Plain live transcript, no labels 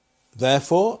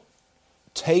Therefore,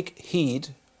 take heed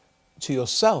to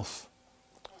yourself,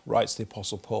 writes the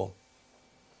Apostle Paul.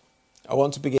 I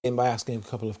want to begin by asking a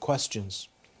couple of questions.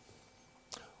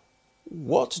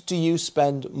 What do you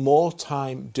spend more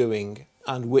time doing,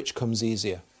 and which comes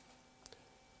easier?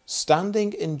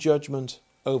 Standing in judgment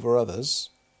over others,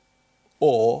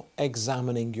 or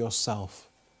examining yourself?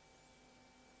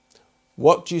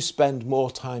 What do you spend more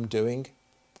time doing,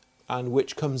 and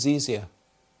which comes easier?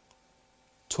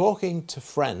 Talking to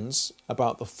friends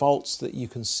about the faults that you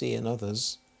can see in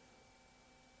others,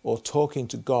 or talking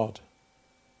to God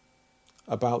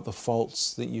about the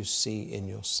faults that you see in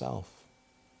yourself?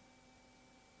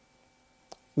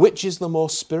 Which is the more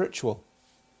spiritual?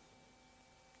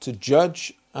 To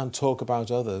judge and talk about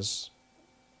others,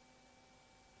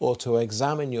 or to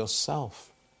examine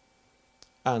yourself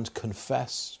and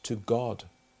confess to God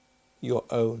your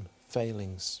own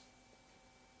failings?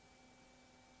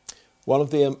 One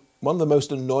of the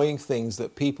most annoying things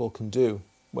that people can do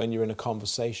when you're in a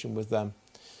conversation with them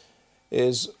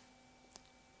is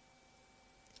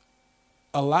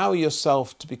allow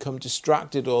yourself to become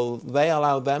distracted, or they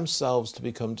allow themselves to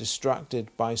become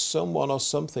distracted by someone or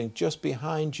something just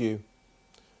behind you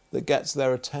that gets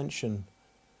their attention,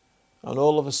 and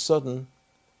all of a sudden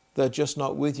they're just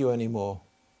not with you anymore,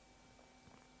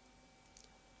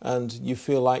 and you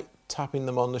feel like tapping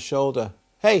them on the shoulder.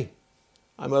 Hey,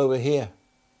 I'm over here.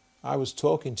 I was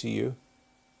talking to you.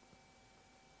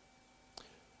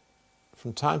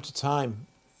 From time to time,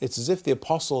 it's as if the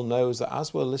apostle knows that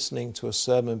as we're listening to a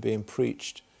sermon being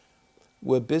preached,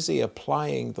 we're busy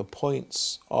applying the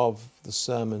points of the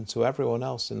sermon to everyone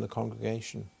else in the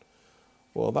congregation.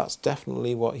 Well, that's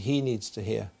definitely what he needs to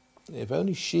hear. If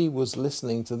only she was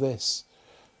listening to this.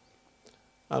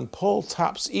 And Paul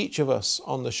taps each of us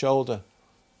on the shoulder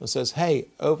and says, hey,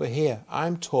 over here,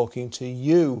 I'm talking to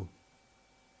you.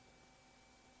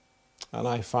 And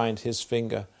I find his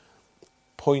finger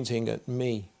pointing at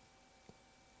me.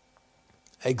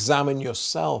 Examine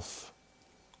yourself.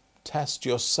 Test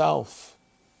yourself.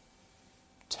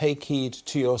 Take heed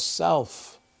to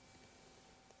yourself.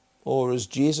 Or as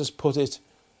Jesus put it,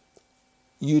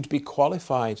 you'd be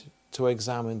qualified to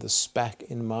examine the speck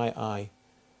in my eye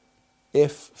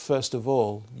if, first of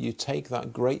all, you take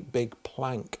that great big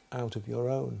plank out of your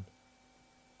own.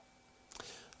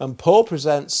 And Paul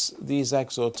presents these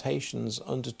exhortations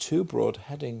under two broad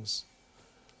headings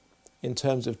in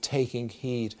terms of taking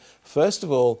heed. First of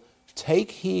all,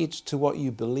 take heed to what you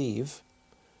believe.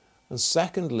 And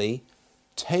secondly,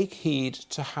 take heed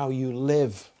to how you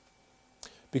live.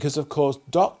 Because, of course,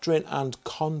 doctrine and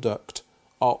conduct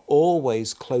are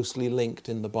always closely linked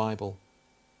in the Bible.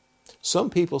 Some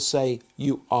people say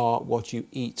you are what you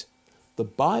eat. The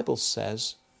Bible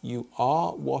says you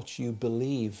are what you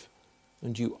believe,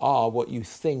 and you are what you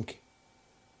think.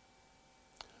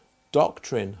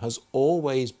 Doctrine has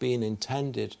always been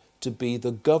intended to be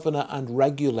the governor and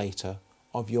regulator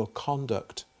of your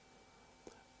conduct.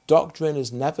 Doctrine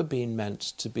has never been meant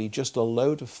to be just a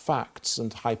load of facts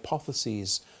and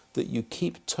hypotheses that you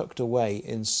keep tucked away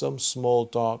in some small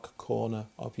dark corner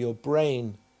of your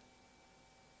brain.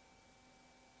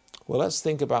 Well, let's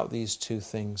think about these two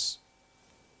things,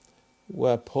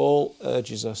 where Paul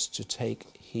urges us to take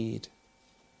heed.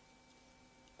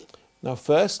 Now,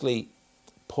 firstly,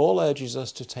 Paul urges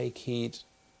us to take heed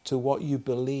to what you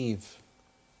believe.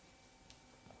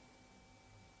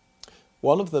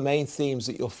 One of the main themes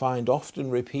that you'll find often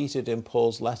repeated in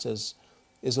Paul's letters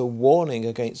is a warning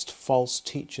against false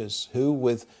teachers who,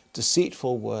 with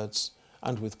deceitful words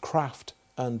and with craft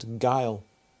and guile,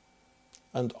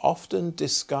 and often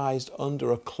disguised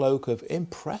under a cloak of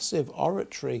impressive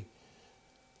oratory,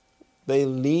 they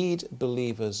lead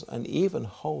believers and even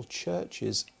whole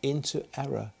churches into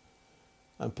error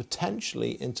and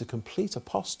potentially into complete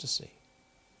apostasy.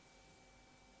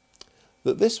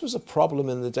 That this was a problem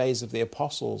in the days of the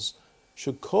apostles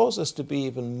should cause us to be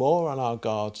even more on our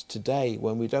guard today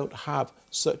when we don't have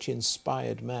such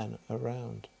inspired men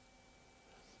around.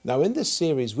 Now, in this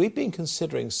series, we've been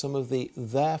considering some of the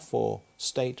therefore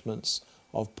statements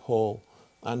of Paul,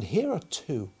 and here are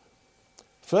two.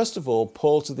 First of all,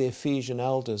 Paul to the Ephesian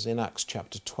elders in Acts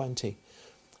chapter 20.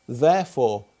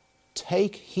 Therefore,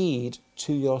 take heed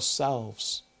to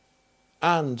yourselves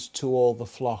and to all the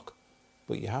flock.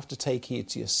 But you have to take heed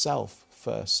to yourself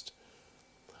first.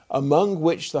 Among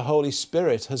which the Holy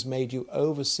Spirit has made you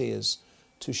overseers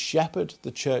to shepherd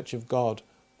the church of God,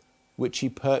 which he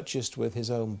purchased with his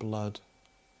own blood.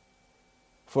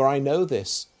 For I know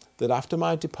this, that after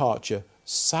my departure,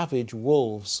 savage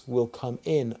wolves will come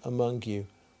in among you,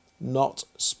 not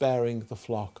sparing the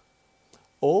flock.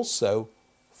 Also,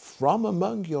 from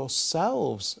among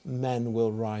yourselves men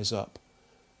will rise up,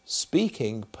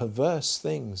 speaking perverse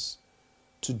things,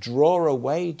 to draw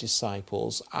away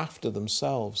disciples after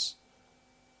themselves.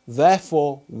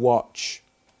 Therefore watch,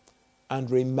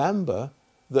 and remember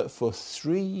that for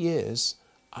 3 years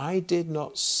I did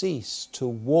not cease to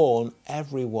warn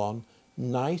everyone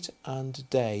night and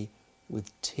day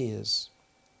with tears.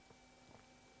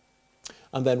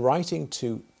 And then writing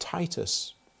to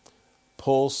Titus,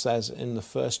 Paul says in the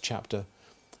first chapter,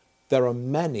 there are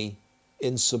many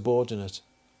insubordinate,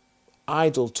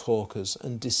 idle talkers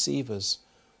and deceivers,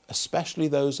 especially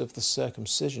those of the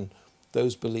circumcision,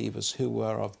 those believers who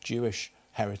were of Jewish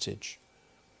heritage,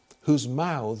 whose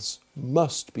mouths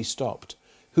must be stopped,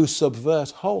 who subvert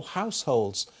whole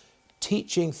households,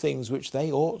 teaching things which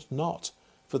they ought not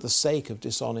for the sake of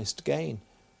dishonest gain.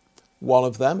 One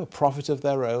of them, a prophet of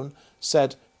their own,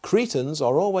 said, Cretans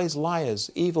are always liars,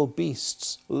 evil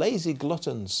beasts, lazy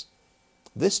gluttons.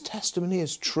 This testimony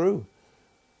is true.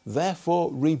 Therefore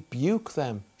rebuke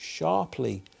them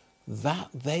sharply, that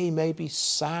they may be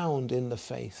sound in the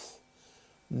faith,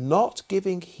 not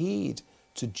giving heed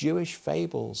to Jewish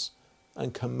fables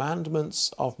and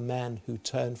commandments of men who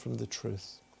turn from the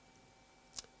truth.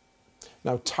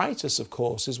 Now, Titus, of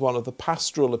course, is one of the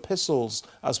pastoral epistles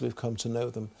as we've come to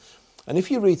know them. And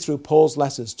if you read through Paul's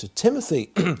letters to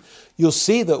Timothy, you'll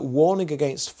see that warning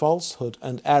against falsehood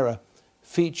and error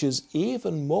features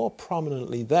even more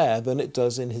prominently there than it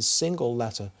does in his single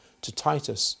letter to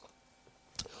Titus.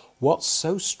 What's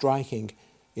so striking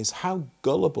is how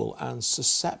gullible and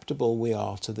susceptible we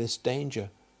are to this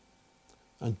danger.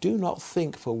 And do not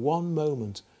think for one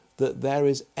moment that there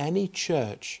is any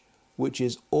church which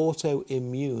is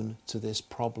auto-immune to this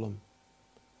problem.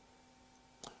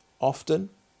 Often,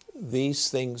 these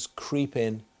things creep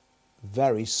in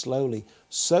very slowly,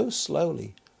 so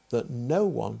slowly that no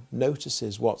one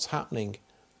notices what's happening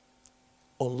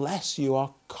unless you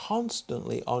are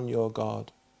constantly on your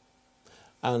guard.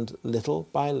 And little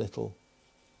by little,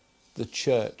 the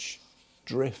church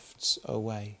drifts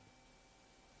away.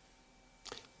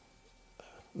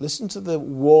 Listen to the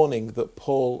warning that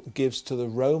Paul gives to the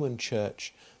Roman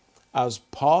church as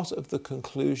part of the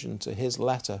conclusion to his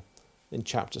letter in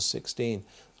chapter 16.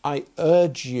 I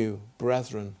urge you,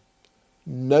 brethren,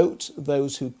 note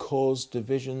those who cause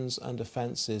divisions and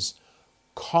offences,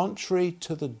 contrary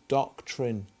to the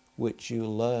doctrine which you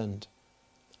learned,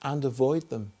 and avoid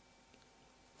them.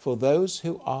 For those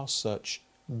who are such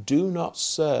do not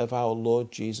serve our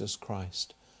Lord Jesus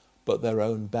Christ, but their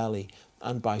own belly,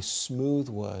 and by smooth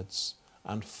words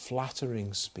and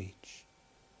flattering speech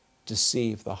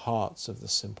deceive the hearts of the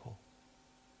simple.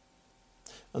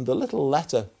 And the little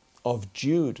letter of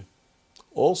Jude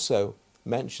also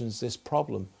mentions this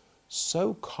problem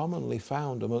so commonly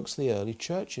found amongst the early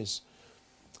churches.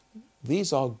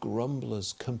 These are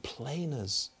grumblers,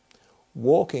 complainers,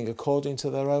 walking according to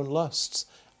their own lusts,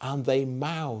 and they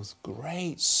mouth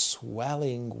great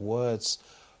swelling words,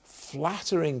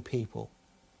 flattering people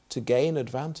to gain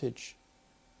advantage.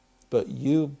 But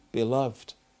you,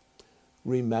 beloved,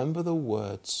 remember the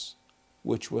words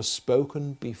which were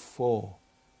spoken before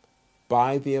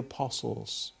by the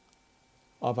apostles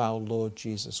of our Lord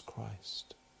Jesus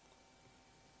Christ.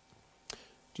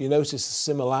 Do you notice the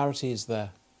similarities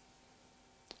there?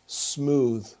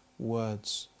 Smooth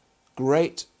words,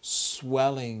 great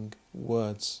swelling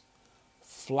words,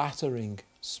 flattering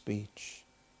speech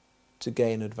to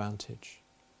gain advantage.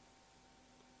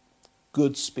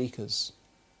 Good speakers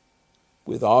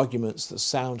with arguments that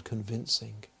sound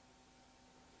convincing.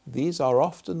 These are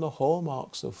often the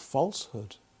hallmarks of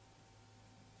falsehood.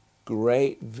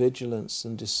 Great vigilance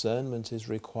and discernment is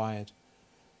required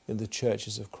in the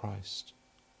churches of Christ.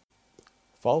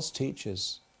 False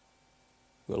teachers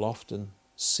will often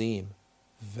seem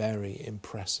very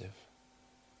impressive,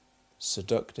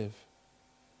 seductive.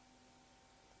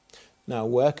 Now,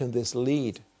 where can this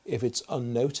lead if it's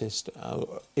unnoticed,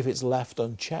 if it's left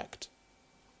unchecked?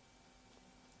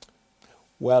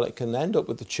 Well, it can end up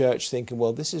with the church thinking,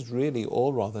 well, this is really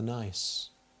all rather nice.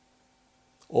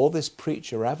 All this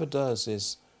preacher ever does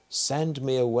is send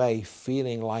me away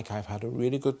feeling like I've had a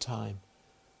really good time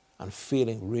and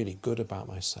feeling really good about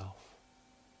myself.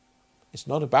 It's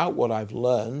not about what I've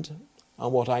learned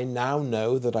and what I now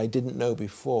know that I didn't know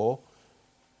before.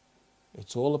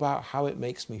 It's all about how it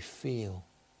makes me feel.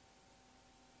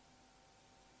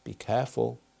 Be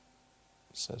careful,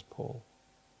 says Paul.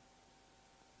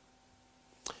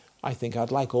 I think I'd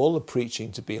like all the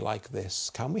preaching to be like this.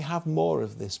 Can we have more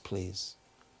of this, please?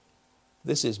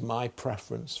 This is my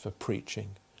preference for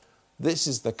preaching. This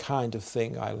is the kind of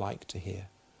thing I like to hear.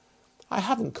 I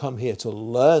haven't come here to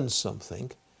learn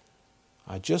something.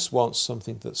 I just want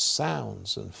something that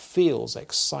sounds and feels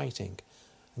exciting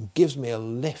and gives me a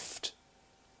lift,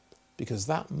 because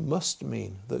that must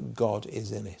mean that God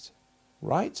is in it,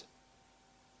 right?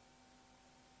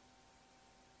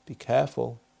 Be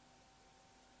careful,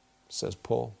 says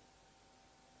Paul.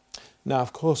 Now,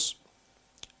 of course,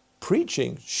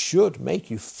 preaching should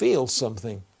make you feel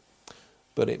something,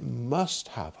 but it must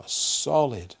have a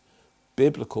solid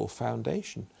biblical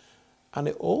foundation. And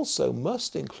it also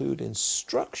must include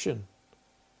instruction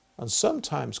and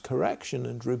sometimes correction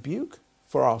and rebuke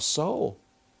for our soul.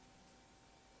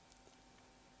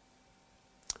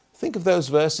 Think of those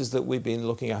verses that we've been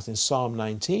looking at in Psalm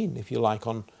 19, if you like,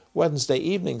 on Wednesday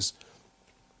evenings.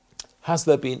 Has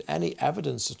there been any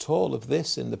evidence at all of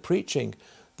this in the preaching,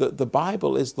 that the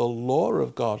Bible is the law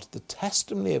of God, the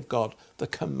testimony of God, the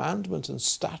commandment and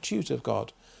statute of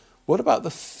God? What about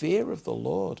the fear of the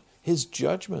Lord, his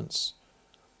judgments?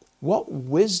 What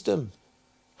wisdom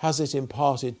has it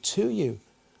imparted to you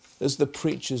as the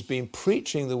preacher's been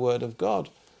preaching the word of God?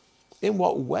 In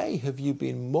what way have you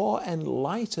been more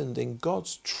enlightened in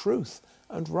God's truth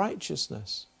and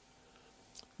righteousness?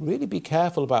 Really be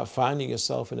careful about finding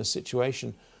yourself in a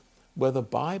situation where the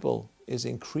Bible is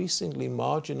increasingly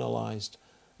marginalized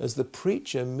as the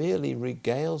preacher merely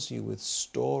regales you with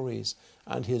stories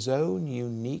and his own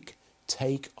unique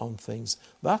take on things.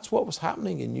 That's what was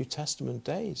happening in New Testament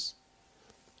days.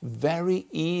 Very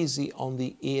easy on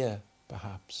the ear,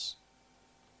 perhaps,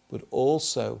 but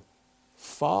also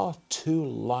far too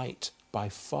light by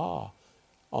far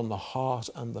on the heart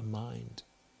and the mind.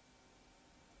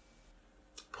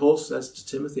 Paul says to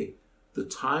Timothy, the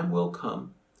time will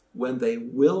come when they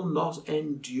will not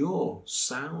endure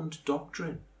sound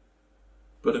doctrine,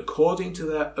 but according to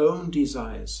their own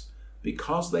desires,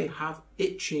 because they have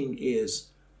itching ears,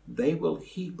 they will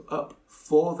heap up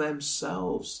for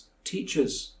themselves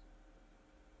teachers,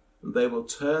 and they will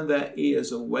turn their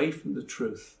ears away from the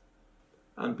truth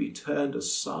and be turned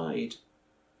aside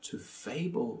to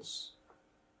fables.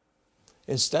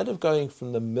 Instead of going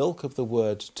from the milk of the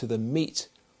word to the meat,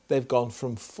 they've gone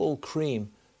from full cream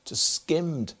to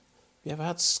skimmed. Have you ever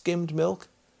had skimmed milk?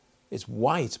 It's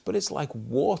white, but it's like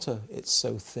water. It's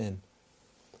so thin.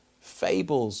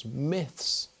 Fables,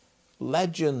 myths,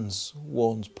 legends,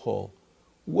 warns Paul.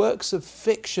 Works of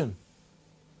fiction.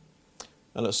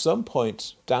 And at some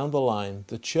point down the line,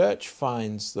 the church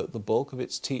finds that the bulk of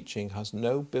its teaching has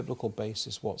no biblical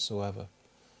basis whatsoever.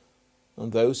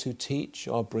 And those who teach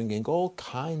are bringing all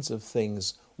kinds of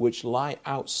things which lie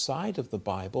outside of the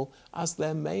Bible as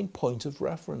their main point of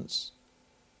reference.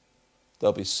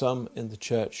 There'll be some in the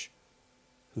church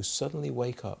who suddenly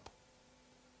wake up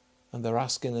and they're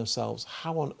asking themselves,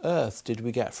 how on earth did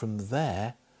we get from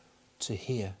there to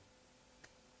here?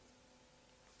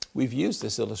 We've used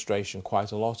this illustration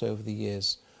quite a lot over the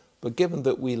years, but given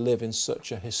that we live in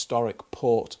such a historic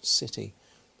port city,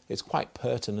 it's quite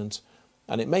pertinent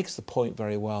and it makes the point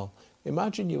very well.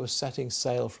 Imagine you were setting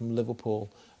sail from Liverpool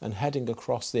and heading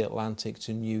across the Atlantic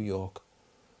to New York.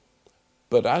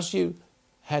 But as you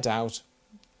head out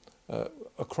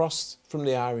across from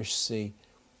the Irish Sea,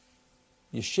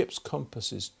 your ship's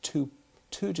compass is two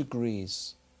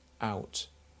degrees out,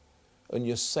 and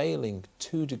you're sailing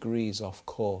 2 degrees off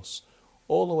course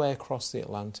all the way across the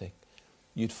Atlantic.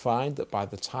 You'd find that by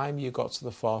the time you got to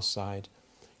the far side,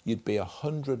 you'd be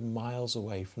 100 miles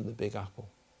away from the Big Apple.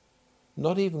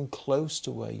 Not even close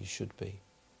to where you should be.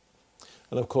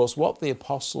 And of course, what the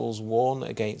apostles warn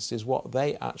against is what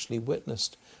they actually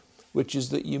witnessed, which is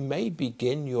that you may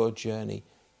begin your journey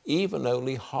even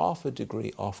only half a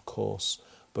degree off course,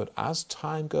 but as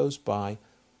time goes by,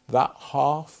 that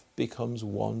half becomes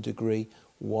 1 degree,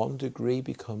 1 degree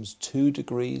becomes 2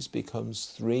 degrees, becomes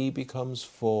 3, becomes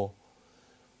 4.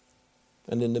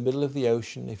 And in the middle of the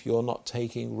ocean, if you're not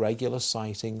taking regular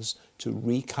sightings to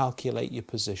recalculate your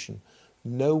position,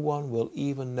 no one will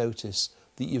even notice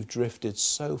that you've drifted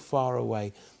so far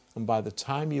away, and by the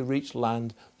time you reach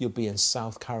land, you'll be in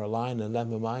South Carolina,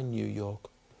 never mind New York.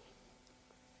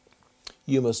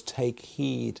 You must take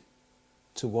heed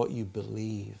to what you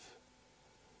believe.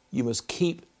 You must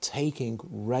keep taking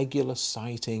regular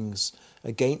sightings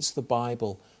against the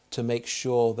Bible to make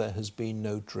sure there has been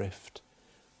no drift,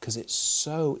 because it's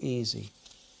so easy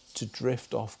to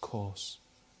drift off course.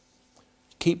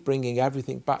 Keep bringing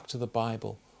everything back to the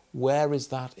Bible. Where is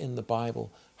that in the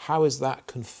Bible? How is that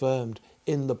confirmed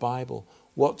in the Bible?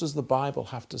 What does the Bible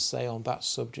have to say on that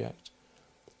subject?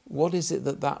 What is it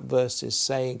that verse is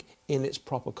saying in its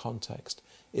proper context?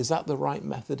 Is that the right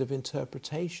method of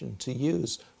interpretation to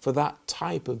use for that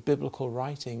type of biblical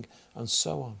writing, and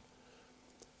so on?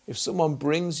 If someone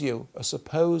brings you a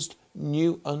supposed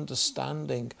new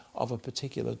understanding of a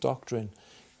particular doctrine.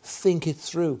 Think it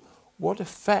through. What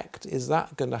effect is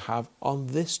that going to have on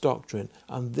this doctrine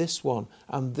and this one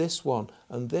and this one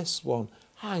and this one?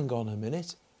 Hang on a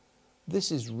minute.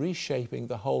 This is reshaping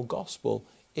the whole gospel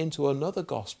into another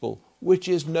gospel, which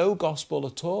is no gospel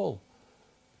at all.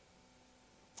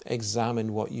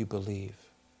 Examine what you believe.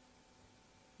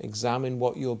 Examine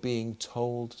what you're being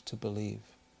told to believe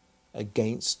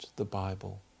against the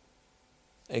Bible.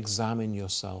 Examine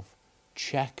yourself.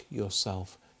 Check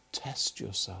yourself. Test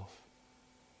yourself.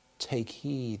 Take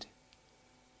heed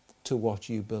to what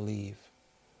you believe.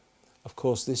 Of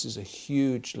course, this is a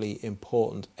hugely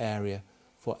important area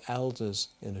for elders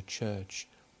in a church.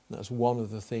 That's one of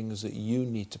the things that you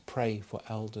need to pray for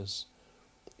elders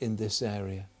in this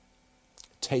area.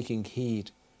 Taking heed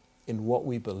in what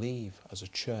we believe as a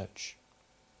church.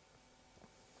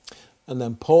 And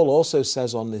then Paul also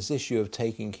says on this issue of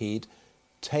taking heed,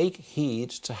 take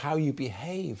heed to how you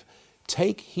behave.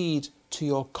 Take heed to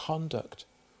your conduct.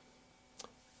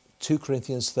 2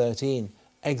 Corinthians 13,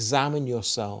 examine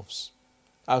yourselves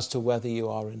as to whether you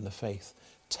are in the faith.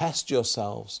 Test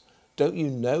yourselves. Don't you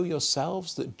know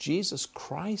yourselves that Jesus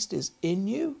Christ is in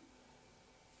you?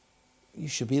 You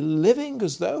should be living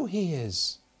as though he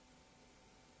is.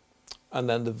 And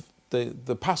then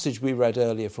the passage we read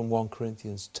earlier from 1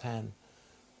 Corinthians 10,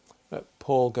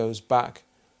 Paul goes back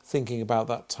thinking about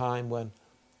that time when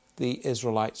the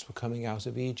Israelites were coming out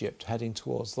of Egypt, heading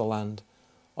towards the land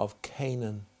of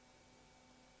Canaan.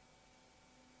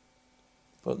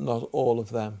 But not all of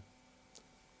them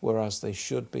were as they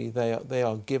should be. They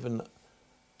are given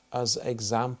as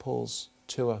examples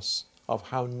to us of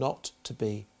how not to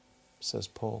be, says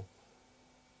Paul.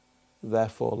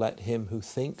 Therefore, let him who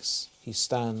thinks he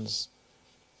stands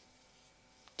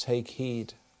take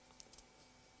heed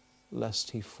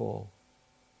lest he fall.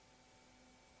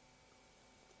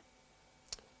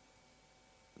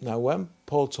 Now, when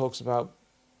Paul talks about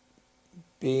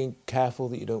being careful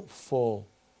that you don't fall,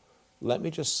 let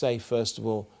me just say, first of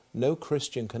all, no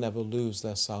Christian can ever lose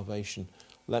their salvation.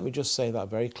 Let me just say that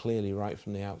very clearly right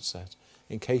from the outset,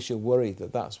 in case you're worried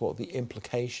that that's what the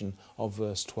implication of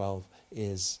verse 12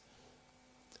 is.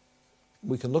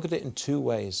 We can look at it in two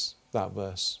ways, that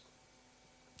verse.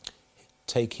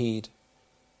 Take heed,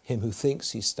 him who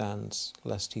thinks he stands,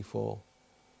 lest he fall.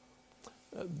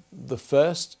 The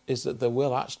first is that there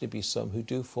will actually be some who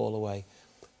do fall away,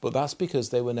 but that's because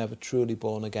they were never truly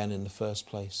born again in the first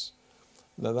place.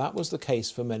 Now, that was the case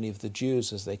for many of the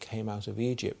Jews as they came out of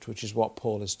Egypt, which is what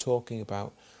Paul is talking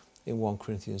about in 1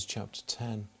 Corinthians chapter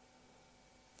 10.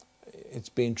 It's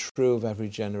been true of every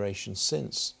generation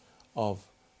since of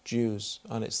Jews,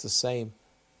 and it's the same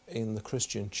in the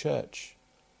Christian church.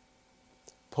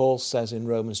 Paul says in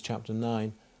Romans chapter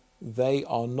 9, they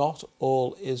are not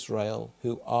all Israel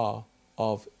who are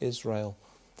of Israel.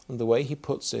 And the way he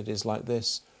puts it is like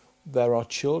this: there are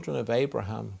children of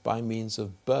Abraham by means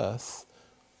of birth,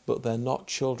 but they're not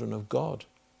children of God.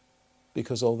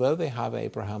 Because although they have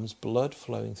Abraham's blood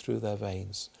flowing through their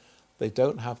veins, they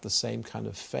don't have the same kind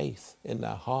of faith in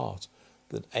their heart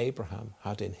that Abraham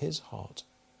had in his heart.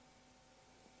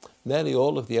 Nearly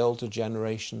all of the older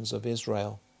generations of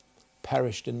Israel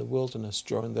perished in the wilderness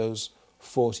during those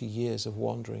 40 years of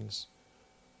wanderings.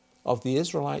 Of the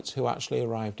Israelites who actually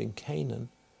arrived in Canaan,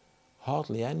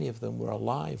 hardly any of them were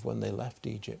alive when they left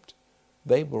Egypt.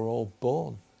 They were all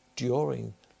born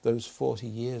during those 40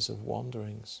 years of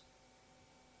wanderings.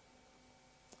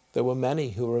 There were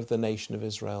many who were of the nation of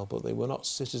Israel, but they were not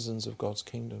citizens of God's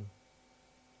kingdom.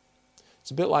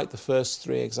 It's a bit like the first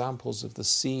three examples of the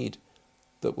seed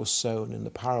that was sown in the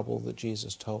parable that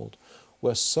Jesus told,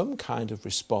 where some kind of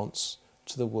response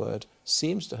to the word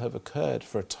seems to have occurred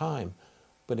for a time,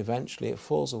 but eventually it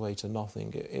falls away to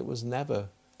nothing. It was never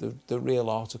the real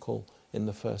article in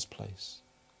the first place.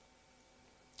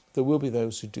 There will be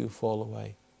those who do fall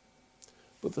away.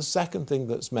 But the second thing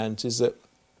that's meant is that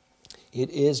it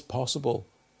is possible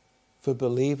for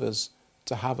believers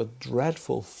to have a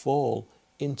dreadful fall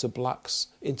into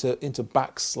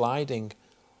backsliding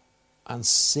and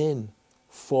sin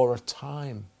for a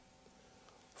time,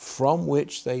 from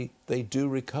which they do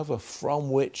recover,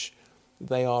 from which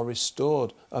they are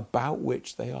restored, about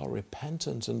which they are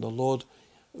repentant, and the Lord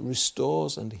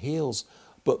restores and heals.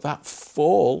 But that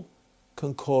fall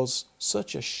can cause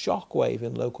such a shockwave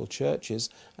in local churches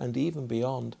and even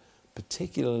beyond,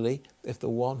 particularly if the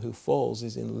one who falls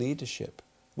is in leadership,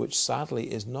 which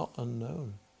sadly is not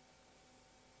unknown.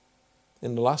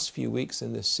 In the last few weeks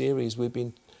in this series, we've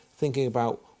been thinking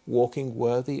about walking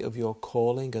worthy of your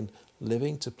calling and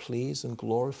living to please and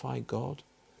glorify God.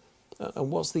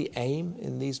 And what's the aim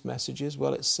in these messages?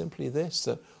 Well, it's simply this,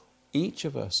 that each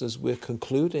of us, as we're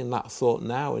concluding that thought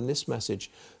now in this message,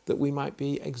 that we might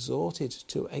be exhorted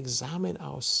to examine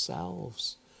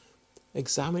ourselves.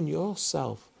 Examine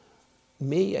yourself.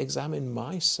 Me, examine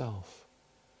myself.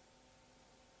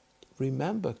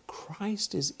 Remember,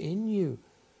 Christ is in you,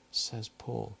 says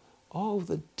Paul. Oh,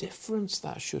 the difference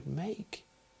that should make.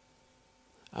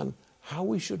 And how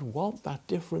we should want that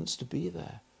difference to be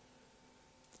there.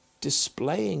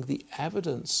 Displaying the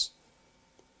evidence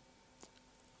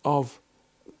of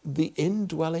the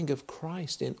indwelling of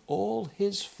Christ in all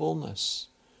his fullness.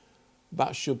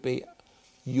 That should be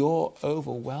your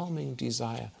overwhelming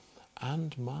desire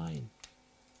and mine,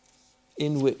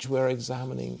 in which we're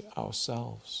examining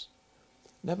ourselves.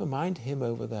 Never mind him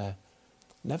over there.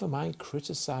 Never mind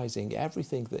criticizing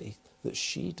everything that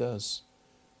she does.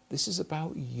 This is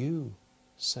about you,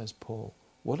 says Paul.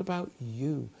 What about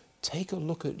you? Take a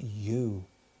look at you.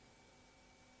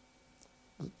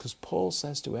 Because Paul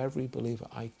says to every believer,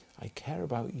 I care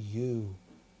about you,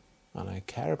 and I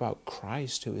care about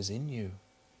Christ who is in you.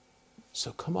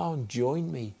 So come on,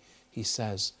 join me, he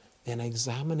says, in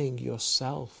examining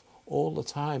yourself all the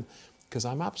time, because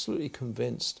I'm absolutely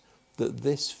convinced that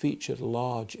this featured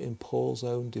large in Paul's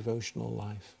own devotional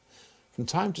life. From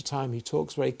time to time, he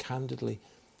talks very candidly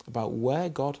about where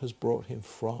God has brought him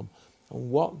from and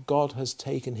what God has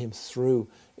taken him through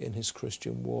in his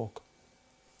Christian walk.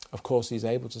 Of course, he's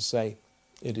able to say,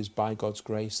 it is by God's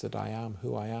grace that I am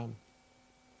who I am.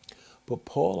 But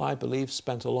Paul, I believe,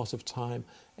 spent a lot of time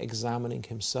examining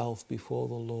himself before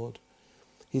the Lord.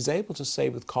 He's able to say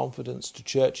with confidence to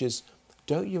churches,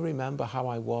 don't you remember how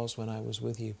I was when I was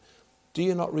with you? Do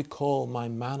you not recall my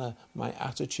manner, my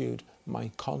attitude,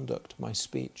 my conduct, my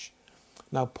speech?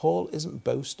 Now, Paul isn't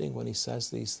boasting when he says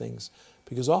these things,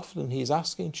 because often he's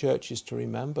asking churches to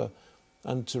remember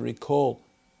and to recall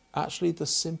actually the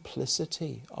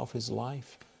simplicity of his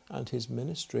life and his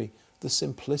ministry, the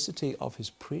simplicity of his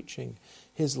preaching.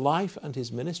 His life and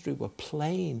his ministry were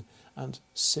plain and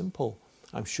simple.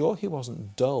 I'm sure he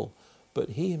wasn't dull, but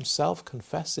he himself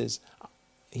confesses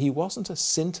he wasn't a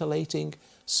scintillating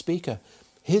speaker.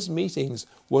 His meetings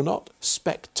were not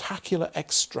spectacular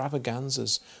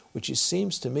extravaganzas, which it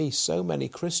seems to me so many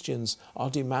Christians are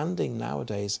demanding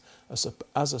nowadays as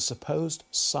a supposed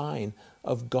sign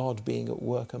of God being at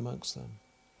work amongst them.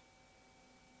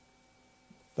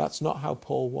 That's not how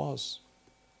Paul was.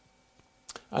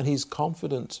 And he's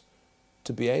confident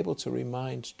to be able to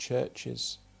remind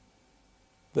churches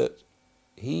that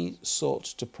he sought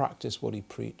to practice what he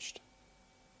preached,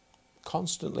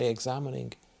 constantly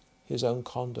examining his own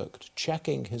conduct,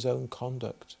 checking his own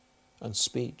conduct and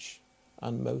speech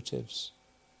and motives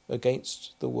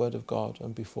against the Word of God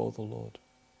and before the Lord.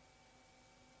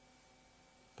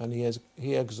 And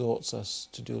he exhorts us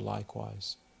to do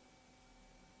likewise,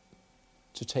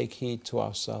 to take heed to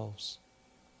ourselves.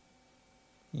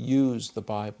 Use the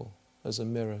Bible as a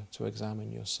mirror to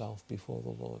examine yourself before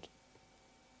the Lord.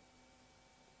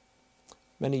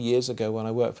 Many years ago, when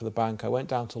I worked for the bank, I went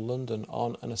down to London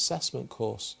on an assessment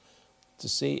course to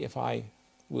see if I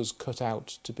was cut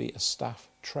out to be a staff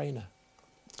trainer.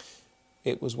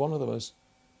 It was one of the most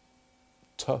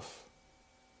tough,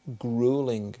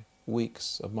 grueling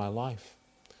weeks of my life.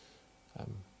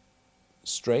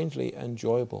 Strangely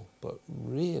enjoyable, but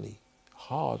really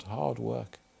hard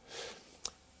work.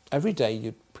 Every day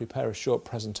you'd prepare a short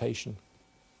presentation.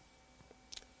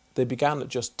 They began at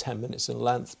just 10 minutes in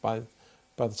length. By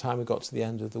the time we got to the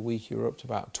end of the week, you were up to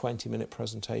about a 20-minute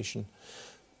presentation.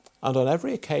 And on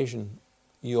every occasion,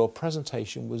 your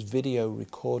presentation was video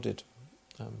recorded.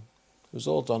 It was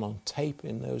all done on tape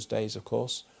in those days, of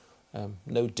course.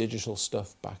 No digital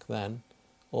stuff back then,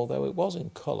 although it was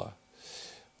in colour.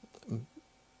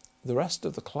 The rest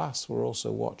of the class were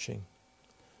also watching,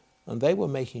 and they were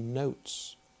making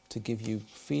notes to give you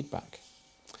feedback.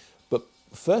 But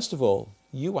first of all,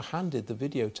 you were handed the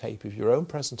videotape of your own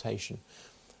presentation,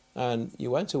 and you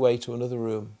went away to another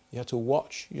room. You had to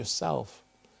watch yourself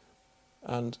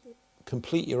and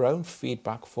complete your own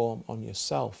feedback form on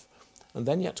yourself. And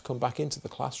then you had to come back into the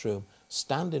classroom,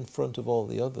 stand in front of all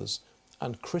the others,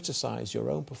 and criticise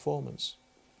your own performance.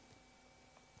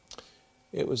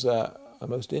 It was a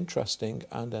most interesting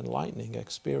and enlightening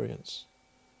experience.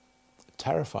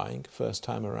 Terrifying first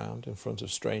time around in front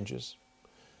of strangers.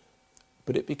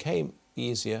 But it became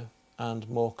easier and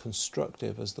more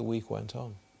constructive as the week went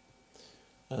on.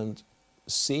 And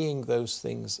seeing those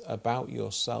things about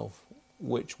yourself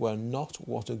which were not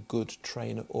what a good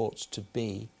trainer ought to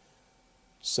be,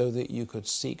 so that you could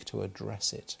seek to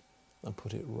address it and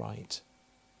put it right,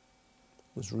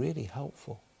 was really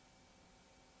helpful.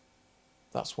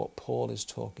 That's what Paul is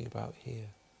talking about here.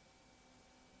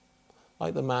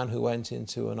 Like the man who went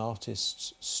into an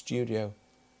artist's studio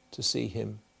to see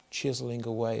him chiseling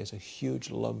away at a huge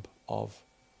lump of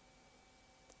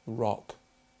rock,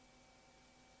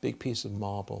 big piece of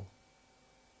marble,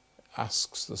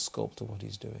 asks the sculptor what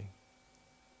he's doing.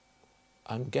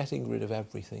 I'm getting rid of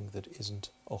everything that isn't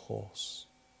a horse,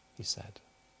 he said.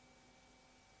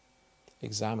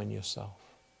 Examine yourself.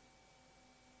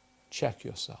 Check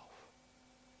yourself.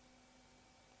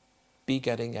 Be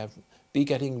getting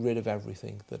rid of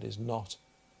everything that is not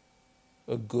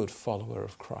a good follower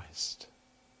of Christ.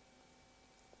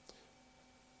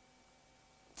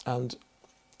 And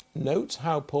note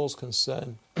how Paul's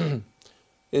concern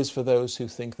is for those who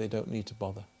think they don't need to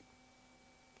bother.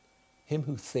 Him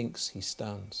who thinks he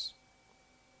stands.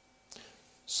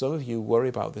 Some of you worry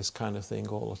about this kind of thing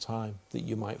all the time, that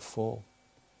you might fall.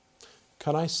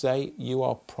 Can I say you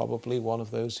are probably one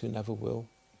of those who never will,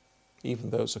 even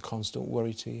though it's a constant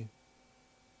worry to you?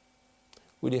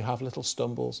 Will you have little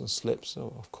stumbles and slips?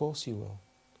 Oh, of course you will.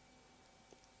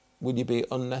 Will you be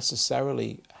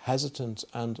unnecessarily hesitant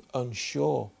and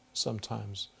unsure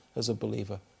sometimes as a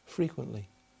believer? Frequently.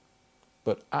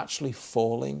 But actually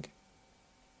falling?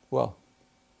 Well,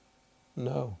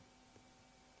 no.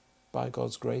 By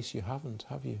God's grace you haven't,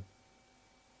 have you?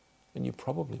 And you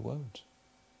probably won't.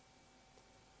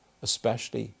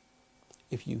 Especially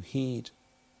if you heed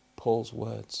Paul's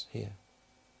words here.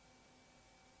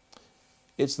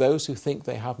 It's those who think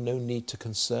they have no need to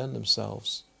concern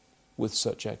themselves with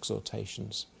such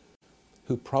exhortations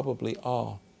who probably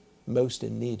are most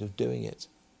in need of doing it.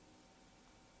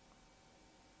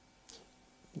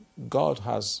 God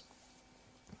has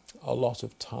a lot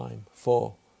of time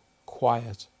for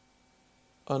quiet,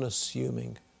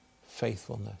 unassuming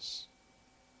faithfulness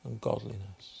and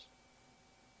godliness.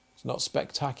 It's not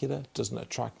spectacular, doesn't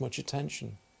attract much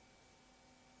attention,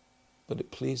 but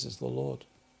it pleases the Lord.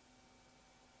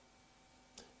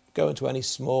 Go into any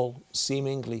small,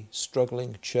 seemingly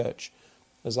struggling church,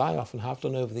 as I often have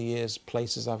done over the years,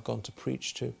 places I've gone to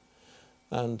preach to,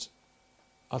 and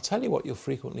I'll tell you what you'll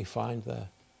frequently find there.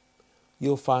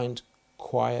 You'll find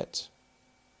quiet,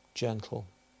 gentle,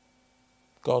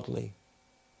 godly,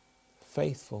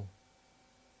 faithful,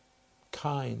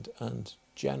 kind and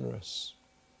generous,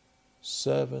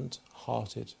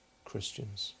 servant-hearted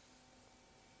Christians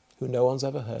who no one's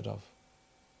ever heard of,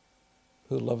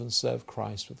 who love and serve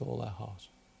Christ with all their heart.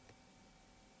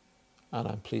 And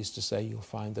I'm pleased to say you'll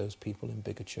find those people in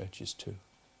bigger churches too.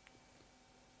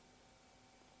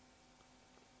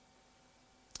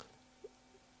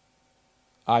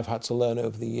 I've had to learn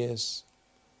over the years,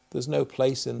 there's no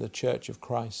place in the Church of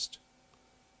Christ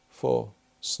for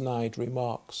snide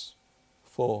remarks,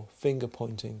 for finger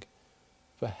pointing,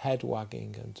 for head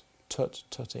wagging and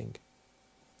tut-tutting.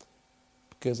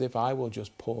 Because if I will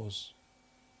just pause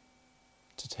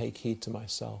to take heed to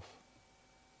myself,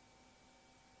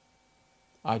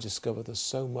 I discover there's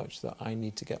so much that I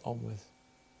need to get on with.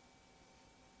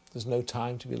 There's no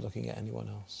time to be looking at anyone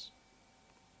else.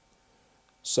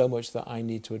 So much that I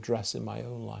need to address in my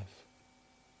own life.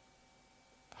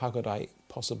 How could I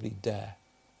possibly dare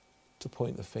to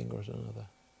point the finger at another?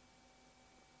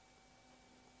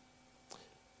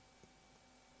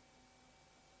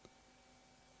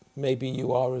 Maybe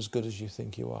you are as good as you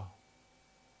think you are.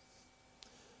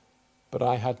 But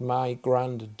I had my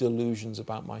grand delusions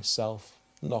about myself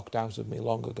knocked out of me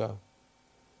long ago.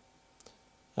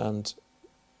 And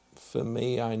for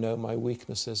me, I know my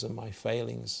weaknesses and my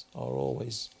failings are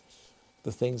always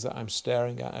the things that I'm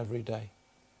staring at every day.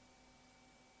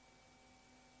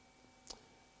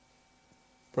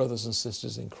 Brothers and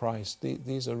sisters in Christ,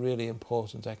 these are really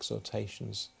important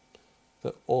exhortations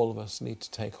that all of us need to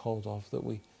take hold of, that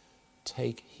we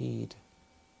take heed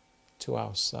to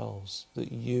ourselves,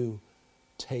 that you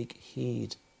take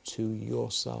heed to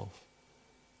yourself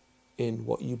in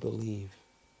what you believe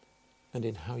and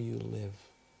in how you live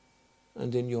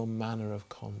and in your manner of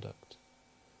conduct.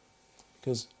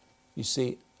 Because, you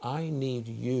see, I need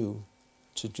you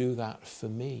to do that for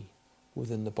me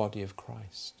within the body of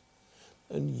Christ.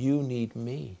 And you need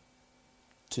me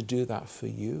to do that for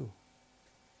you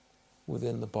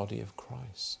within the body of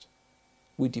Christ.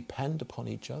 We depend upon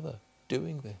each other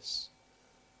doing this,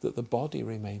 that the body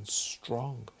remains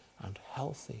strong and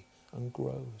healthy and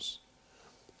grows.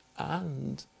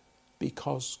 And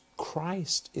because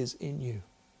Christ is in you,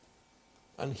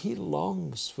 and he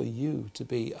longs for you to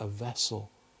be a vessel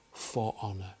for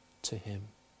honour to him.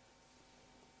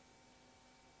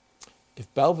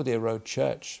 If Belvedere Road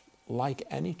Church, like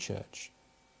any church,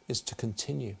 is to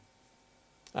continue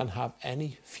and have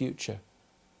any future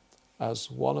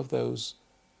as one of those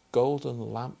golden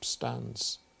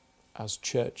lampstands as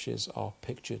churches are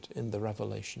pictured in the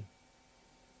Revelation.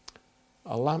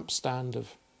 A lampstand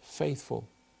of faithful,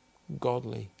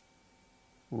 godly,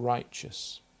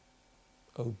 righteous,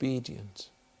 obedient,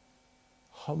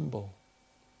 humble,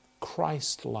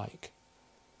 Christ-like,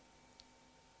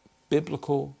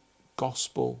 biblical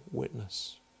gospel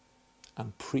witness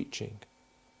and preaching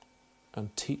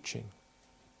and teaching.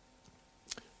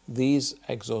 These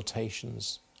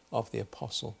exhortations of the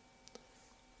apostle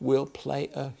will play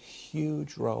a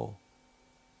huge role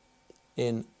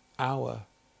in our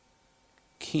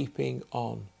keeping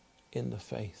on in the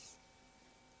faith,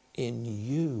 in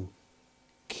you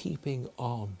keeping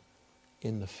on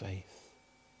in the faith.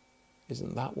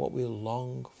 Isn't that what we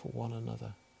long for one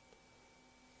another?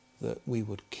 That we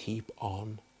would keep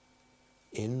on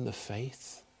in the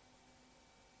faith,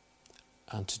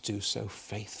 and to do so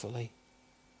faithfully.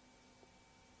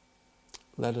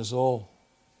 Let us all,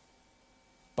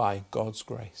 by God's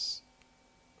grace,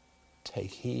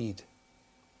 take heed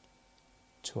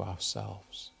to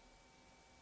ourselves.